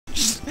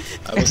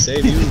I will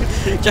save you.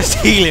 Just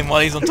heal him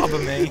while he's on top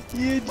of me.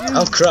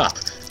 Oh crap!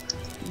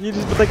 You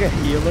just look like a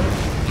healer.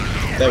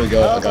 There we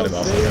go. I got him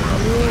off.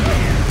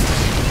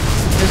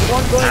 There's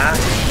one going.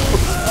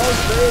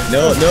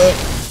 No, no.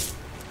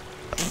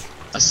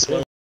 I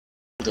swelled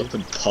up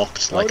and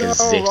popped like a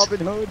zit. Robin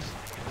Hood.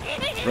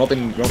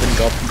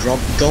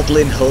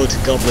 Goblin Hood.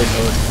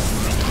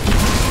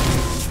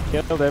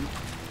 Killed him.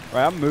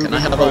 Right, I'm moving. Can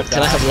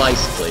I have life,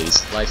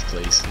 please? Life,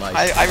 please. Life.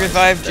 I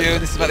revived you.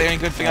 This is about the only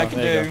good thing I can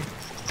do.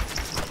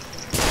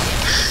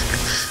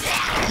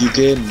 You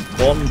gain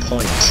 1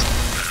 point.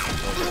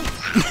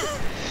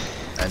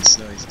 And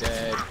Snowy's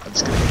dead. I'm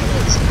just gonna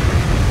get this.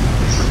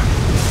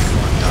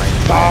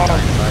 Come on,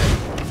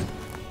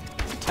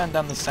 die. Turn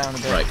down the sound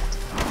a bit.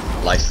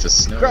 Right. Life for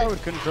Snowy.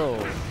 Crowd control.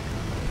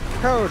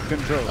 Crowd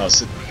control. Oh,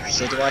 so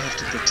do I have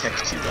to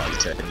protect you while you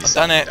turn yourself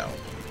done it. down?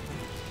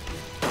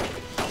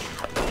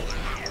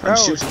 I'm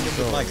shooting them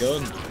with my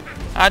gun.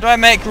 How do I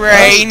make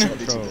rain?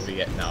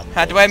 Vietnam.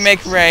 How do I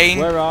make rain?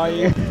 Where are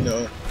you?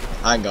 No.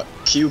 I ain't got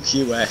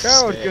QQF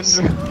Crowd space.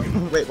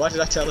 control. Wait, why did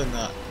I tell him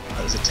that?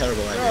 That was a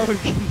terrible idea. Crowd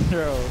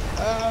control.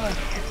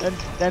 And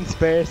then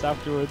space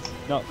afterwards.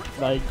 Not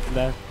like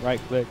left, right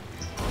click.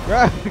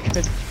 Crowd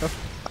control.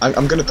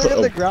 I'm gonna put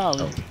on the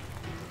ground.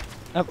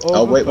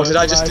 Oh wait, what did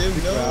I just do?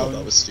 No, ground.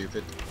 that was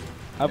stupid.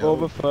 I've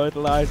over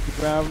fertilized the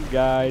ground,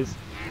 guys.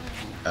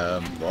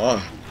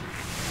 What?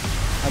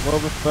 I've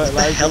over fertilized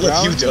What the hell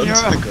have you done Yeah.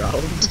 to the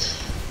ground?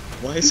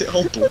 Why is it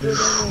all blue?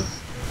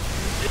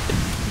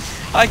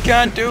 I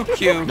can't do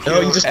Q.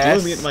 No, you just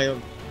blew me at my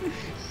own.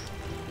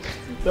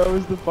 That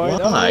was the fight.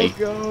 Why? Oh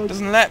god.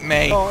 Doesn't let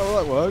me. Oh,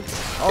 that works.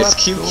 Oh, It's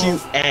that's cool.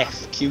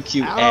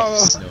 QQF. Ow.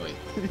 Snowy.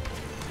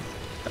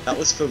 That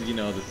was for, you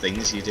know, the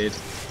things you did.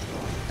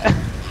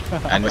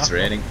 And it's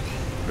raining.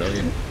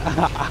 Brilliant.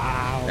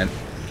 Ow. And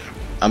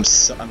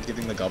I'm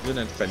giving the goblin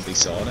a friendly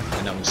sauna,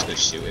 and I'm just gonna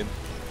shoot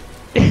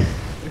him.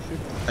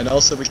 And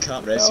also we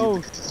can't res you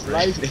because it's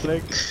life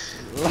raining. click.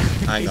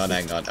 Hang on.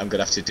 I'm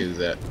gonna have to do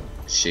the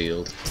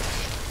shield.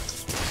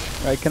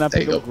 Right, can I There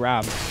pick you up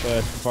Graham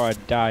first before I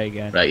die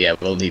again? Right, yeah,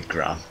 we'll need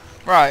Graham.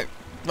 Right.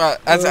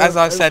 As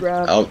I said,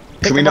 Graham. Oh,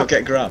 can we not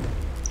get Graham?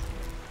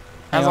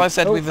 as I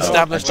said, we've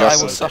established I that I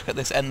just will said suck at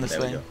this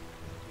endlessly. There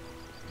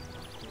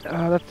we go.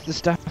 Oh, that's the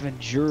staff of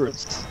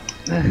endurance.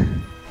 Do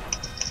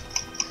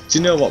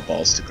you know what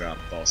balls to grab?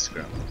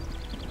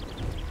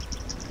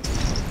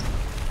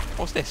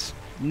 What's this?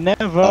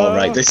 Never. Oh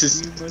right, this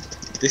is You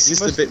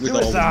the must bit with all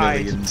the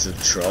suicide. millions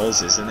of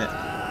trolls, isn't it?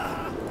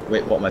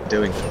 Wait, what am I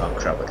doing? Oh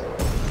crap!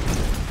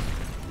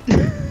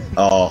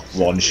 Oh,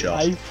 one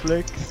shot. Life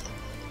flicks.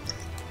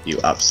 You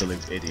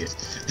absolute idiot.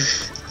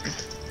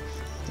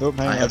 Oh,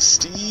 hang I on. have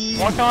steam.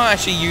 Why can't I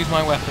actually use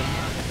my weapon?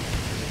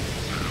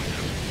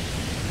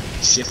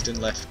 Shift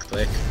and left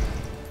click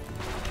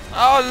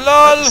Oh at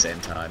lol! the same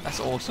time. That's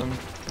awesome.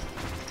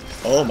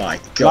 Oh my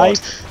god!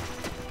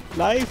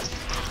 Life.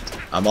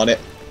 I'm on it.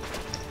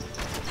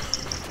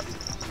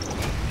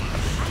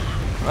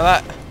 Well,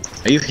 that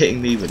Are you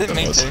hitting me with Didn't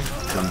mean those? to.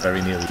 I'm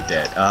very nearly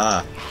dead.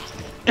 Ah,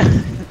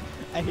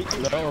 I hate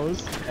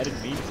those. I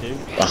didn't mean to.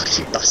 fuck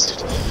you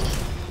bastard.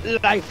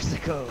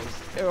 Lifesicles.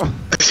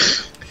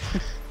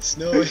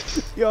 Snowy.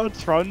 Your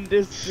Tron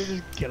Discs are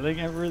just killing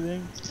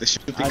everything. They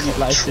should be I need called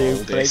life troll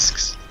too, but-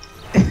 discs.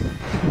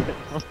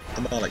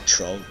 I'm more like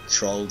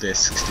troll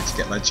discs. Did you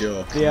get my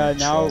joke? They are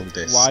now Troll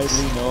discs.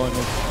 widely known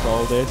as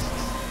Troll Discs.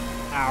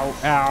 Ow,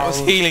 I ow. was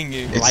healing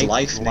you. It's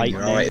Lightning.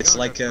 lightning, alright. It's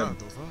like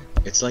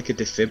a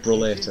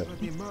defibrillator.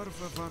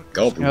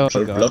 Goblin, Oh,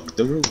 God. block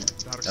the room.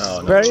 Oh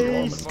no, Very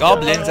it's warm.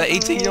 Goblins are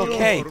eating your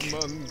cake.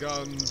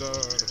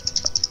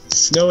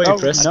 Snowy, Oh,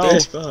 press no.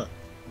 space bar.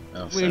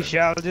 Oh, We sorry.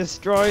 shall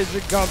destroy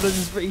the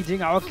goblins for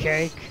eating our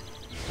cake.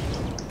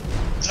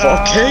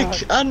 For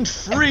cake and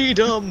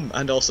freedom!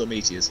 And also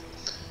meteors.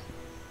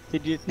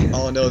 Did you?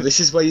 Oh no, this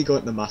is where you go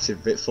into the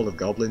massive bit full of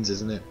goblins,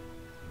 isn't it?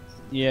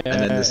 Yeah. And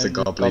then there's the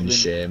goblin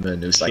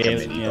shaman who's like a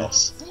shaman, mini yeah.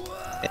 boss.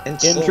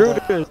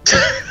 Intruders.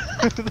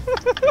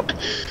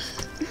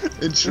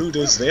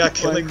 Intruders, they are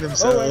killing Hang on.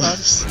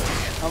 themselves.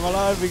 I'm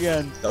alive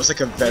again. That was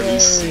like a very Yay.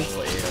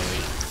 slow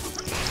AoE.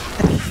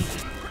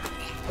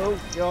 Oh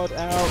god,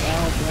 ow,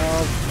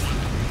 ow,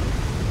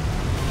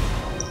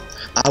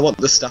 I want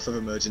the staff of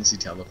emergency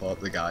teleport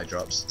the guy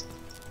drops.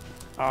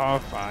 ow. Oh,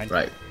 fine.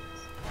 Right.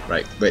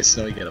 Wait,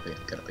 Snowy, get up here.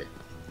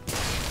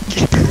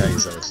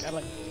 Guys,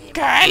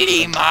 KA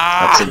LE that's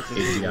MAH! an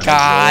Indiana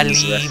KA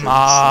Jones LE reference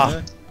MAH!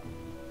 there.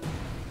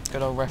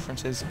 Good old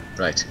references.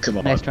 Right, come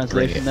on. Nice bring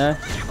translation it. there.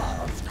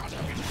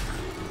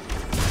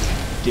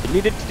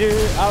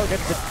 I'll get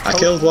the I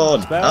killed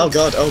one. spell. Oh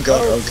god,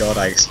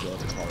 I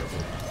exploded horribly.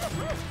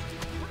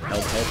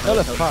 Help.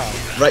 Nullify.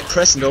 Right,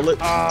 press do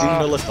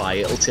nullify,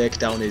 it'll take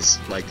down his,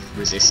 like,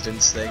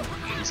 resistance thing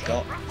he's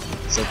got.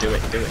 So do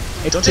it. Don't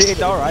just It's hit him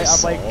with alright, a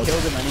I've like sword.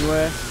 killed him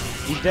anyway.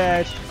 He's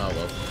dead. Oh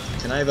well.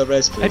 Can I have a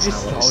res, please? I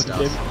just want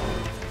sworded stuff.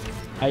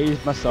 him. I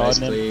used my sword Res,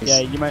 on him. please. Yeah,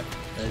 you might.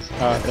 Res.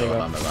 Oh, there you go.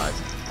 I'm alive.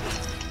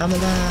 I'm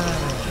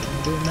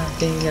doing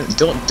nothing.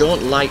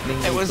 Don't lightning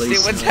me, It was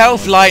please, Snowy.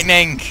 health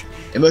lightning.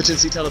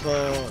 Emergency teleport!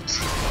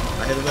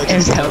 I hit emergency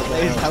It's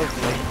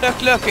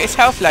teleport. Look, it's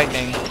health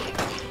lightning.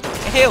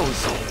 It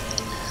heals.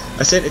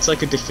 I said it's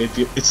like a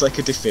defibrillator.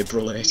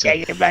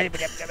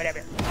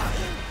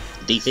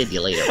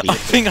 Defibrillator. I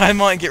think I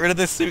might get rid of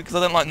this suit because I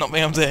don't like not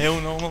being able to heal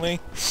normally.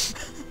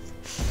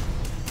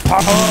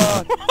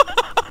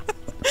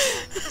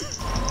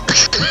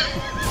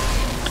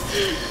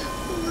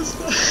 What was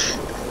that?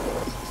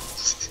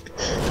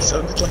 It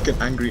sounded like an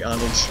angry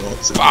Arnold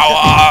Schwarzenegger.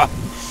 Power!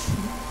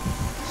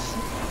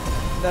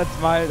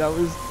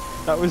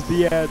 That was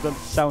the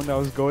sound I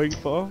was going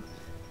for.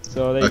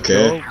 So there you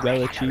Okay. go,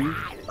 well achieved.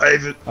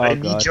 I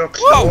need God. your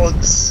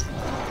clothes.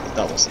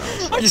 That was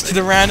nice. I just did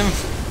a random.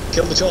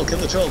 Kill the troll, kill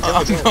the troll,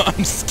 kill the troll.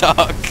 I'm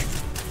stuck.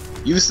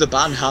 Use the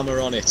ban hammer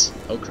on it.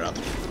 Oh crap.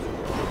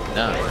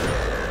 No.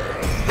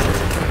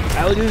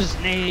 Elder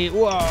Snake,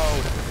 whoa!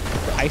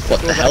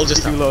 What the hell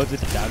just do happened? loads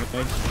of damage.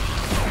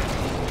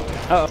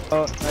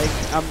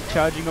 Like, I'm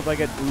charging up like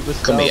an Uber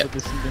Come style, here. but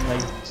there's something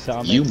like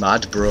Sam. You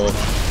mad bro.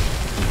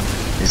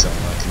 Is all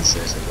I can say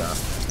to that.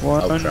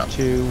 One, Oh crap.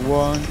 2,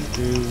 1,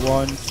 2,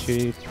 1,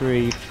 2,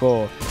 3,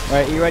 4.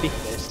 Right, are you ready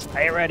for this?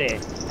 Are you ready?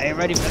 Are you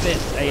ready for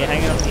this? Are you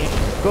hanging on here?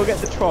 Go get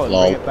the troll and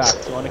Lol. bring it back,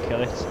 so I want to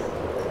kill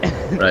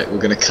it. Right, we're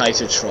gonna kite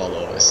a troll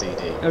over CD.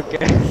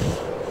 Okay.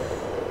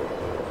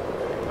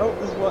 Oh,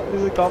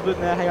 there's a goblin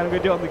there. Hang on, I'm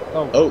gonna do it on the.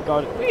 Oh.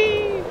 God.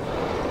 Whee!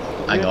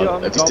 Hang Do it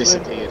on, the it's goblin.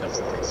 disappeared off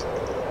the place.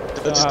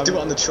 Just do it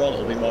on the troll,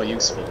 it'll be more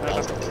useful.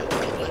 I'll kill it.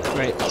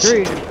 Right, I'll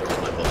 3, shoot 2, him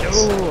with my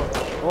bullets.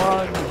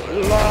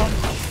 1, long.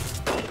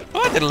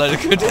 Oh, I did a load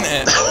of good, didn't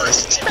it? That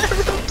was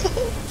terrible!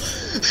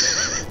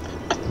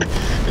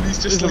 And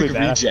he's just This'll be like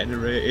better.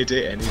 regenerated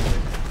it anyway.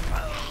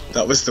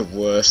 That was the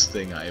worst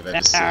thing I've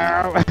ever seen.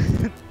 Ow.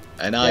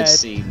 And I've Dead.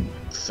 seen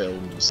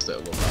films that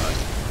were bad.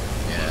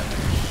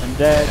 Yeah. I'm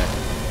dead.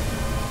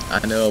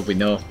 I know, we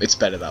know. It's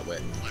better that way.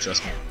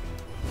 Trust me.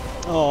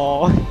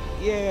 Oh,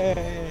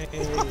 yay!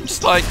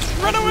 Just like,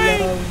 run away!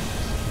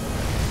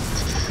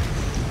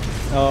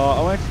 Oh,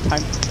 I went to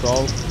time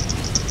control.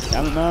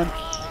 Damn it, man.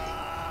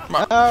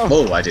 Right. Oh,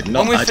 Oh, I did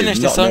not. When we I finish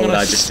did this, not I'm know what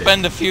gonna I just did.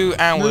 spend a few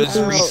hours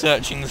No.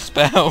 researching the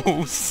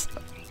spells.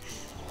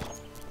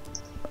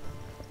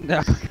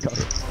 no,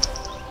 God.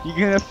 You're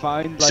gonna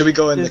find like. Should we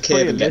go in the there's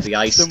probably cave and a get the list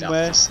ice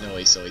somewhere. stuff for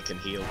Snowy so he can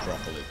heal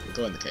properly? We'll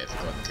go in the cave.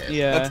 We'll go in the cave.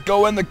 Yeah. Let's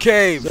go in the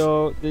cave.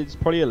 So there's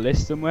probably a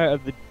list somewhere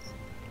of the.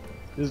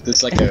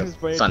 There's like a there's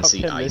probably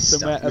fancy top 10 ice list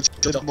somewhere stuff, which of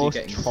could the stop you most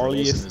getting frozen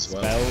trolliest as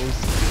well. spells.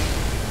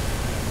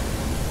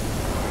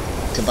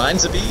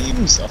 Combines the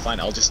beams. Oh, fine.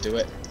 I'll just do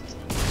it.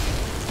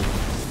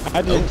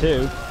 I did it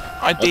too.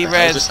 I What the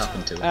hell just de-res.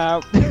 happened to it?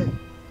 Ow.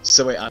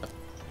 So wait,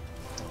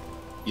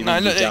 you No,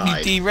 mean look, you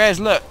died? you de-res.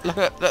 Look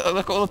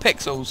at all the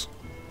pixels.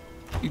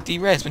 You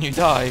de-res when you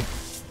die.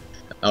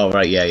 Oh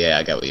right, yeah,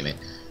 I get what you mean.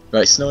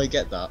 Right, Snowy,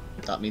 get that.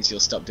 That means you'll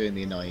stop doing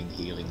the annoying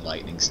healing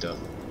lightning stuff.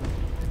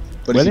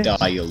 But Will if you it?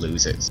 die, you'll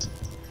lose it.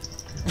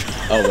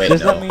 Oh wait,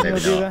 Does no, that mean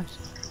maybe you'll do not.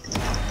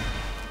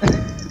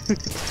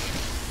 that?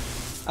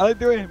 I like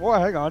doing it. Whoa,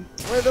 hang on.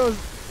 Where are those?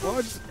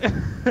 What?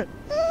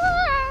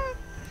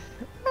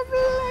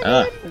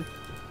 Ah,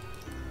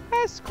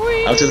 I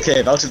squeeze. out of the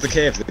cave, out of the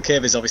cave. The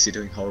cave is obviously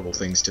doing horrible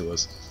things to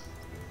us.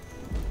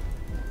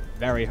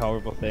 Very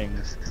horrible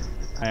things.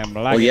 I am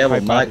lagging Oh yeah, well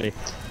quite badly.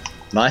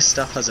 my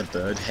staff has a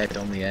bird head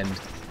on the end.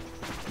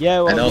 Yeah,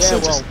 well, And also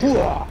yeah, just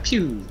well.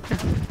 pew.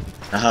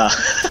 Aha.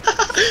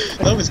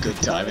 That was good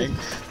timing.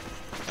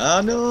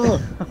 Ah no.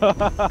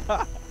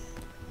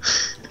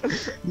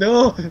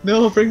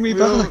 No, bring me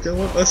No. back. I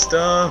want my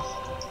stuff.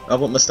 I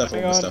want my stuff,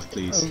 Hang on.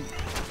 please.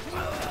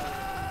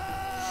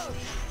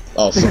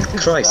 Oh, for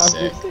Christ's I'm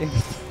sake. missing.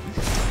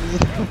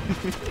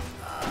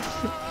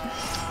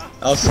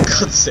 Oh, for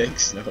God's sake,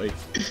 Snowy.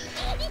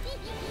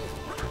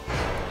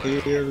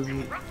 Heal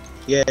me.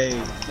 Yay.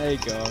 There you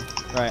go.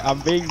 Right, I'm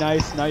being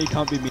nice, now you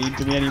can't be mean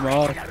to me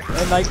anymore.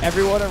 And like,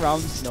 everyone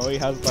around Snowy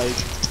has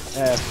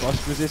like,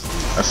 frost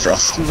resistance. A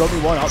frost. There's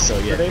only one option So,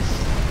 yeah. for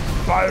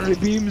this. Fiery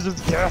beams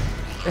of death.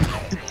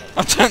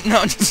 I don't know.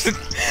 I'm just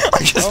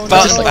Oh,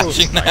 button no.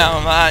 mashing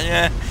now, man.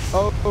 Yeah.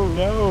 Oh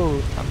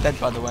no. I'm dead,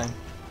 by the way.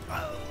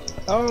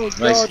 Oh god,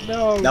 Right.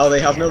 no. Now they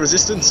have no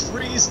resistance.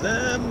 Freeze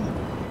them.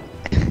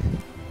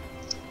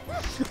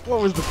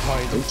 What was the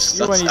point? Oops, You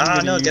that's- weren't even ah,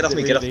 gonna no, use get off it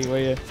me, get off really, were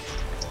you?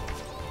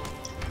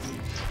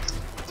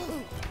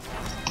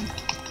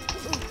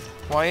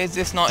 Why is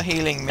this not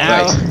healing me?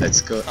 Right,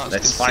 let's go. That was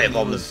Let's good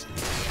firebomb them.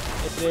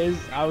 signals. It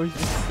is. I was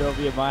just still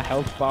be at my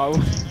health bar.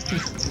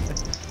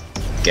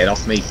 Get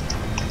off me.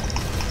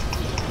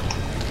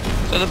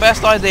 So the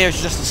best idea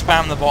is just to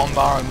spam the bottom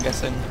bar, I'm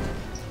guessing.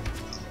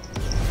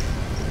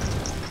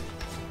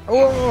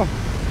 Oh,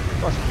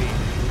 must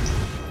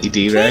be. You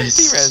de-res.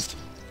 De-resed.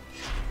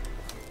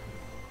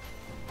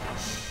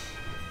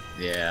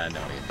 Yeah, I know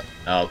you.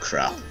 Oh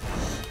crap.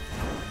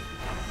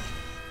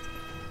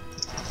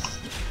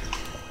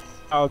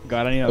 Oh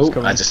god, I knew that was Oh,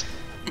 coming. I just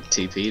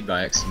TP'd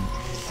by accident.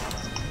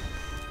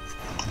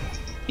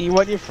 You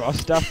want your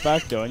frost stuff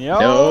back, don't you? No.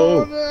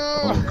 Oh, no.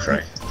 Oh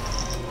crap.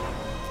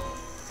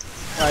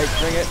 Right,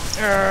 bring it.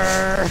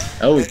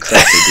 Oh,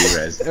 crappy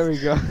D-res. There we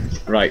go.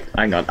 Right,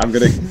 hang on. I'm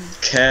gonna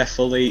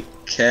carefully.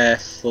 There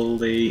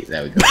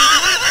we go.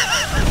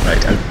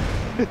 Right.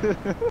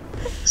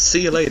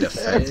 See you later,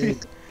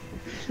 Fade.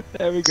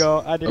 There we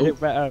go. I did it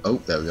better. Oh,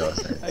 there we go.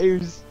 I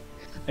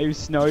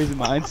used Snowy's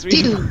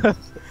minesweeper.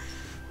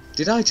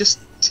 Did I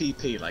just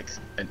TP like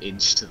an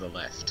inch to the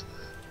left?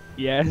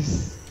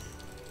 Yes.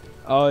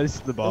 Oh, this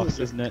is the boss,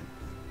 isn't it?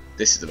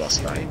 This is the boss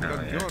fight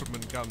now, yeah.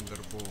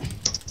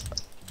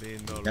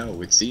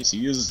 No, it seems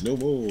he is no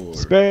more.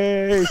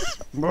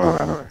 Space!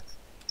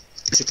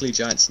 Basically,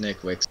 giant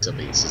snake wakes up,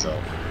 eats us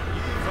all.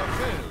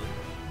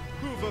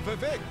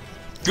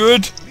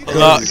 Good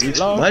luck.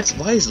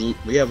 Why is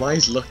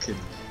looking?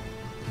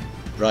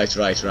 Right.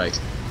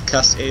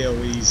 Cast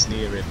AoEs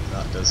near him.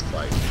 That does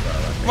quite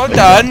well. Well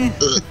done.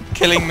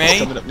 Killing me.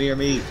 Coming up near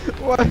me.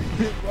 What?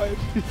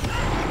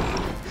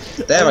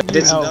 There, I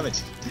did some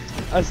damage.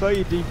 I saw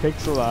you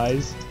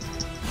depixelize.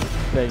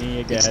 Thingy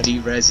again. It's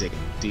de-resing.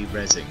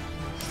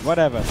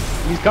 Whatever.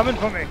 He's coming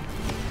for me.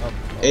 Oh.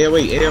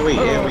 AoE.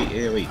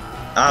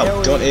 Ow!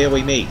 AoE. Don't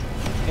AoE me.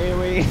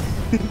 AoE.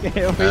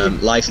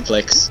 AoE. Life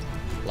clicks.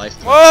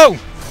 Whoa!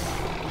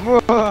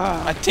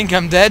 I think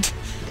I'm dead.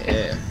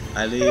 Yeah,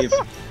 I leave.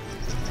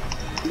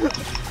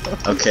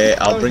 Okay,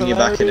 I'll bring you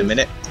back in a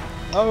minute.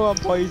 Oh, I'm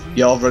poisoned.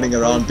 You're running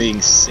around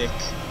being sick.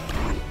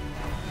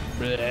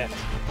 Blech.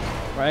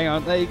 Hang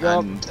on, there you go.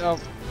 And Oh.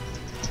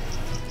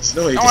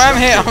 Snowy, Oh, I'm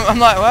here. I'm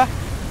like, where?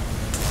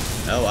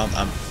 No,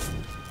 I'm.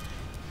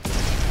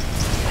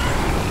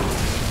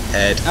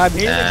 Head. I'm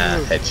healing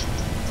you. Hedge.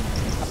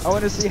 I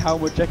want to see how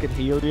much I can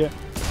heal you.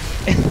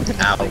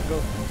 Ow.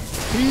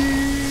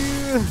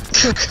 Heal.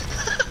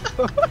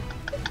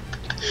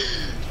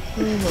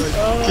 Oh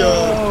my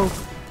god.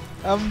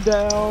 I'm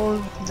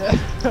down.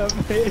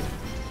 I'm hit.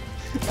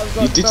 I've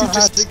got Did no you just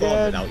hat spawn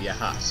again. without your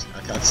hat? I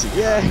can't see.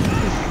 Yeah.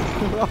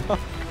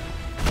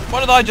 What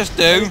did I just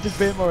do? Just a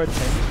bit more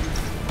attention.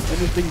 And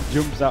this thing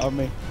jumps out of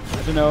me.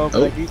 I don't know. Oh,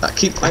 like, I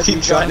keep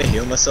trying to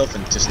heal myself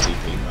and just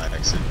TP by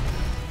accident.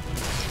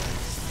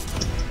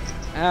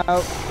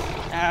 Ow.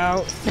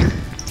 Ow.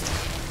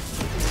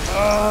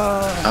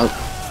 Oh. Ow.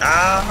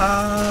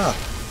 Ah!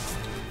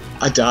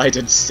 I died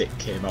and sick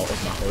came out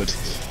of my hood.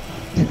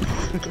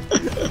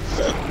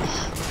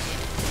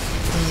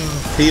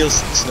 Heals,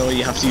 Snowy,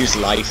 you have to use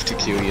life to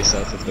cure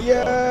yourself of the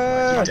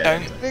Yeah! I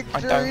don't.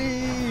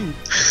 Victory!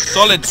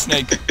 Solid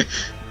snake.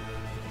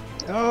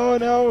 Oh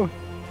no!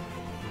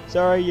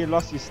 Sorry, you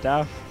lost your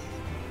staff.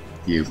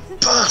 You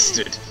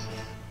bastard!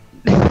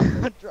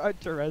 I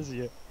tried to res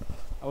you.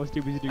 I was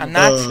too busy doing And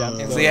that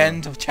damage. is the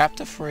end of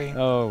chapter 3.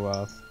 Oh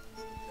well.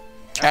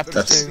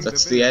 Chapter 2.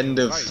 That's the end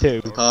of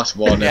 2. part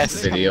 1 Yes.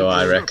 of the video,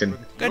 I reckon.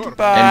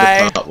 Goodbye.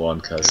 End of part 1,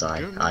 because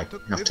I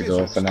have to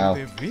go for now.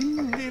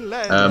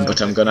 But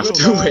I'm gonna have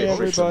to Goodbye, wait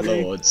for it to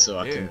everybody. load so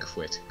I can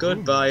quit.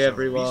 Goodbye,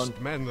 everyone.